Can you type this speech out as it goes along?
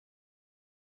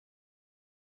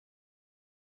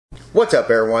What's up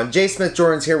everyone, Jay Smith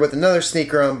Jordans here with another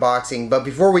sneaker unboxing. But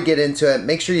before we get into it,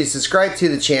 make sure you subscribe to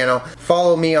the channel,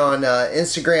 follow me on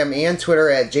Instagram and Twitter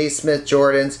at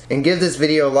jaysmithjordans, and give this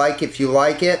video a like if you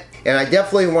like it. And I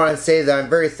definitely want to say that I'm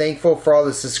very thankful for all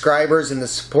the subscribers and the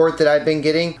support that I've been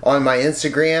getting on my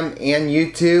Instagram and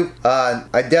YouTube.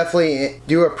 I definitely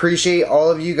do appreciate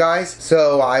all of you guys.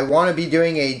 So I want to be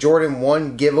doing a Jordan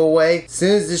 1 giveaway. As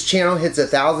soon as this channel hits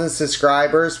 1,000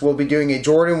 subscribers, we'll be doing a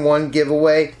Jordan 1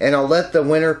 giveaway, and I'll let the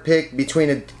winner pick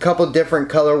between a couple different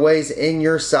colorways in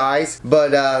your size.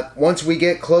 But once we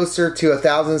get closer to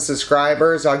 1,000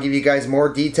 subscribers, I'll give you guys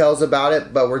more details about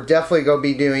it. But we're definitely going to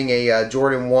be doing a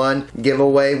Jordan 1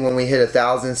 giveaway when we hit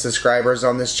 1,000 subscribers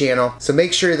on this channel. So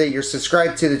make sure that you're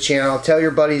subscribed to the channel. Tell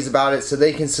your buddies about it so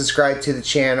they can subscribe to the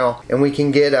channel, and we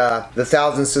can get the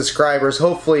 1,000 subscribers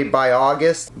hopefully by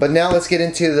August. But now let's get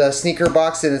into the sneaker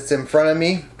box that's in front of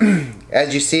me.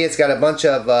 As you see, it's got a bunch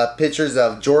of pictures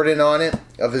of Jordan on it,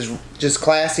 of his just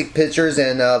classic pictures,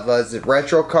 and of his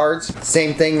retro cards.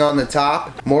 Same thing on the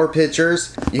top, more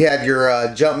pictures. You have your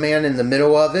Jumpman in the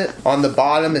middle of it. On the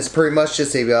bottom is pretty much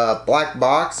just a black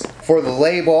box. For the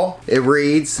label, it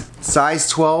reads size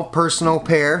 12 personal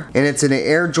pair, and it's an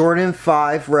Air Jordan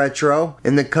 5 retro,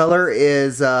 and the color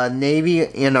is navy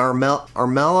and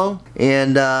armello,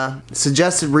 and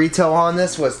suggested retail on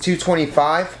this was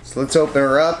 $225. So let's open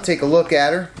her up, take a look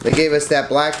at her. They gave us that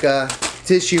black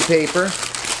tissue paper.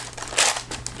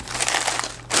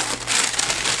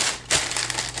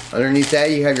 Underneath that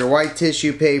you have your white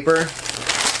tissue paper,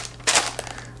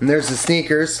 and there's the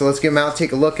sneakers. So let's get them out,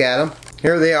 take a look at them.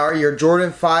 Here they are, your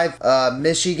Jordan 5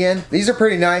 Michigan. These are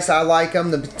pretty nice. I like them.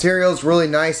 The material's really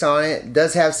nice on it. It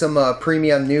does have some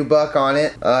premium nubuck on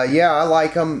it. Yeah, I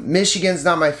like them. Michigan's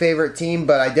not my favorite team,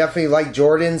 but I definitely like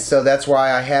Jordans, so that's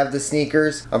why I have the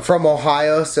sneakers. I'm from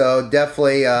Ohio, so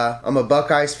definitely I'm a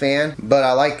Buckeyes fan, but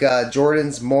I like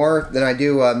Jordans more than I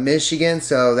do Michigan,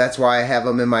 so that's why I have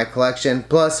them in my collection.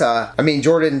 Plus, I mean,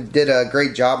 Jordan did a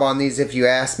great job on these, if you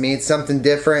ask me. It's something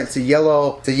different. It's a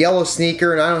yellow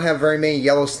sneaker, and I don't have very many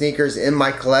yellow sneakers in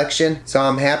my collection, so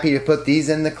I'm happy to put these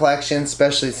in the collection,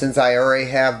 especially since I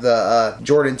already have the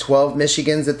Jordan 12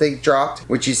 Michigans that they dropped,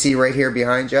 which you see right here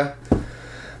behind you.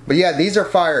 But yeah, these are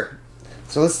fire.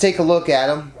 So let's take a look at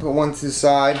them. Put one to the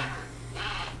side.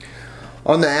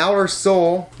 On the outer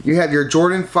sole, you have your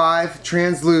Jordan 5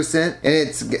 translucent,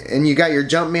 and you got your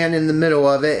Jumpman in the middle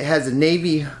of it. It has a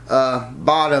navy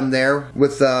bottom there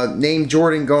with the name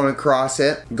Jordan going across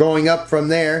it. Going up from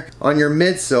there, on your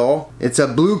midsole, it's a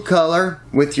blue color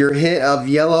with your hit of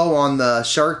yellow on the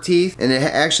shark teeth, and it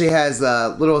actually has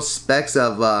little specks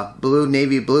of blue,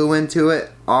 navy blue into it.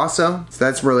 Awesome. So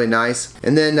that's really nice.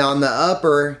 And then on the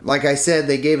upper, like I said,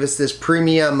 they gave us this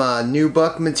premium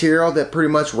nubuck material that pretty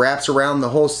much wraps around the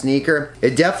whole sneaker.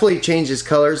 It definitely changes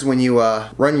colors when you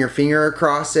run your finger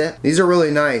across it. These are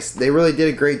really nice. They really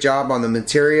did a great job on the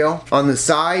material. On the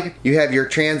side, you have your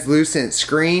translucent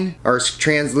screen, or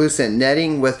translucent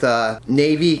netting with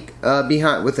navy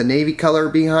with a navy color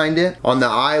behind it. On the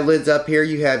eyelids up here,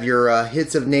 you have your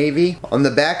hits of navy. On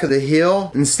the back of the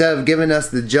heel, instead of giving us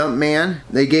the Jumpman,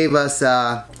 they gave us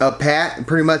a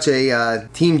pretty much a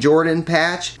Team Jordan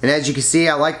patch. And as you can see,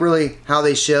 I like really how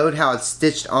they showed how it's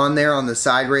stitched on there on the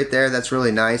side right there. That's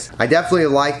really nice. I definitely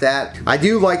like that. I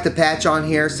do like the patch on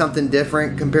here, something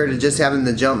different compared to just having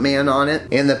the Jumpman on it.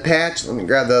 And the patch, let me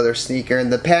grab the other sneaker,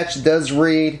 and the patch does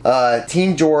read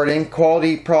Team Jordan,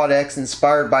 quality products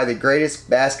inspired by the greatest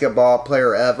basketball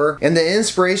player ever. And the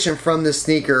inspiration from the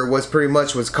sneaker was pretty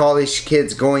much college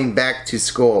kids going back to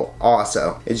school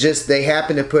also. It's just they happen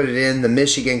to put it in the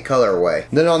Michigan colorway.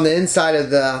 Then on the inside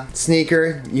of the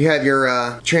sneaker, you have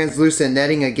your translucent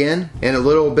netting again, and a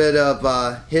little bit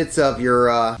of hits of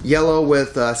your yellow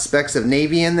with specks of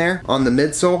navy in there on the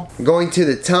midsole. Going to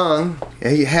the tongue,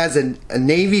 it has a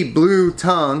navy blue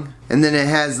tongue, and then it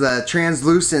has the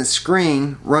translucent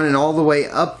screen running all the way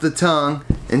up the tongue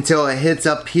until it hits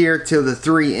up here to the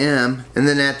 3M. And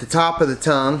then at the top of the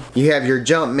tongue, you have your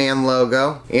Jumpman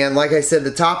logo. And like I said,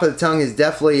 the top of the tongue is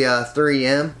definitely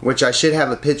 3M, which I should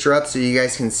have a picture up so you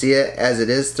guys can see it as it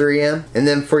is 3M. And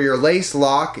then for your lace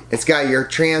lock, it's got your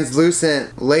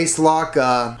translucent lace lock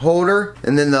holder.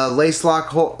 And then the lace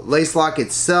lock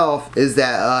itself is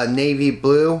that navy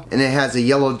blue, and it has a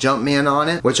yellow Jumpman on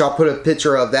it, which I'll put a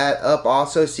picture of that up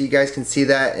also so you guys can see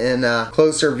that in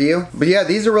closer view. But yeah,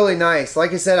 these are really nice.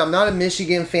 Like I said, I'm not a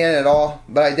Michigan fan at all,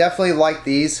 but I definitely like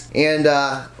these. And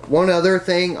one other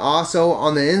thing also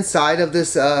on the inside of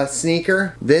this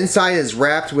sneaker, the inside is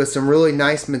wrapped with some really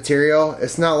nice material.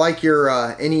 It's not like your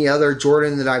any other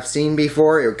Jordan that I've seen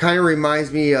before. It kind of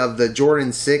reminds me of the Jordan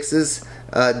 6s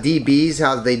DBs,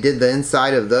 how they did the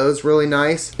inside of those, really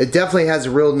nice. It definitely has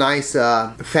a real nice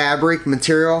fabric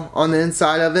material on the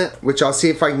inside of it, which I'll see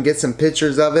if I can get some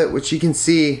pictures of it, which you can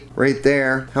see right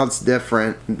there how it's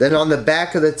different. Then on the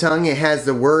back of the tongue it has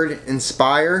the word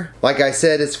inspire. Like I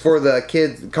said, it's for the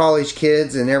kids, college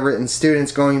kids and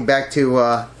students going back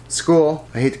to school.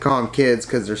 I hate to call them kids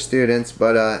because they're students,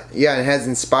 but yeah, it has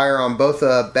inspire on both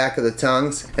back of the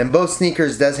tongues, and both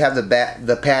sneakers does have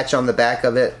the patch on the back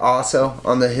of it also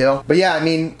on the heel. But yeah, I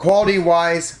mean, quality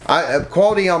wise,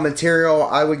 quality on material,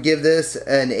 I would give this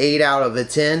an 8 out of a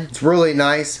 10. It's really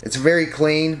nice. It's very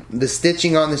clean. The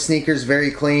stitching on the sneaker is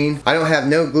very clean. I don't have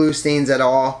no glue stains at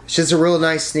all. It's just a real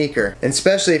nice sneaker, and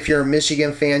especially if you're a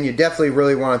Michigan fan, you definitely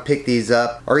really want to pick these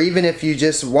up. Or even if you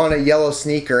just want a yellow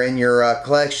sneaker in your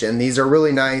collection, these are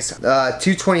really nice.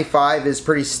 $225 is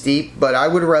pretty steep, but I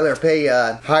would rather pay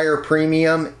a higher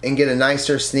premium and get a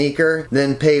nicer sneaker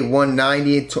than pay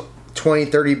 $190,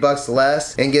 $20-30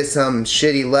 less and get some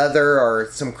shitty leather or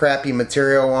some crappy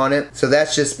material on it. So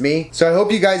that's just me. So I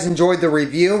hope you guys enjoyed the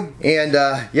review, and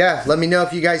yeah, let me know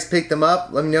if you guys picked them up.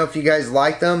 Let me know if you guys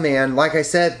like them, and like I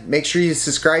said, make sure you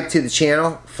subscribe to the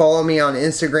channel. Follow me on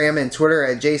Instagram and Twitter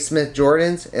at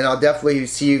jaysmithjordans, and I'll definitely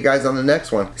see you guys on the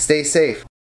next one. Stay safe.